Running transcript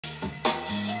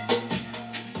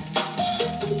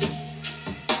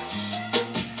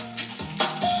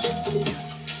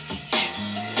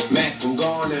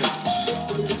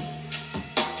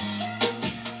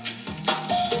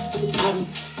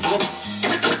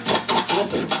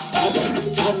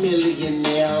A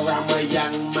millionaire, I'm a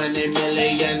young money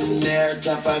millionaire,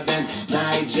 tougher than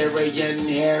Nigerian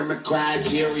hair. My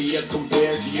criteria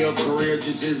compared to your career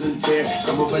just isn't fair.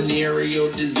 I'm a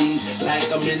venereal disease, like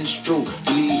a menstrual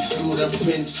bleed through the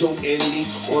pencil and leak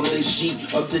on the sheet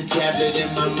of the tablet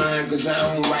in my mind. Cause I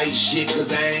don't write shit,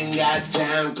 cause I ain't got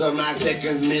time. Cause my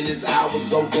seconds, minutes, hours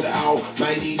go to the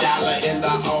almighty dollar and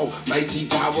the almighty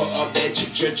power of that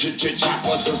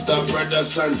chopper. Sister, brother,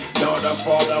 son, daughter,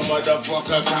 father,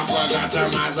 motherfucker, copper. Got the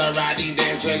Maserati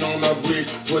dancing on the bridge.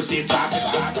 Pussy poppin',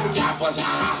 poppers,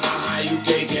 ha ha ha. You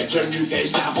can't catch them, you can't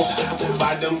stop them.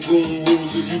 By them goon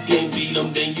rules, if you can't beat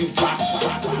them, then you pop.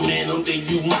 Man them, then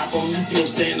you mop them. You can't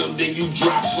stand them, then you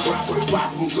drop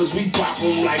them. Cause we pop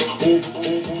them like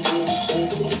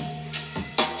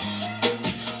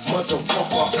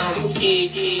motherfucker,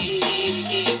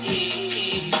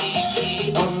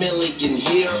 I'm a million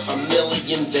here, a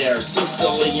million there.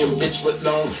 Sicilian bitch with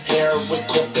long hair, with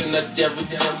coconut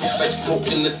everything, like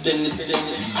smoking the thinnest.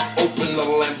 I open the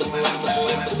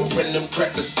lamp, bring them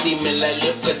crackers see me like,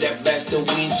 look at that bastard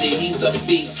Weezy. He's a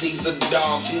beast, he's a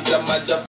dog, he's a mother.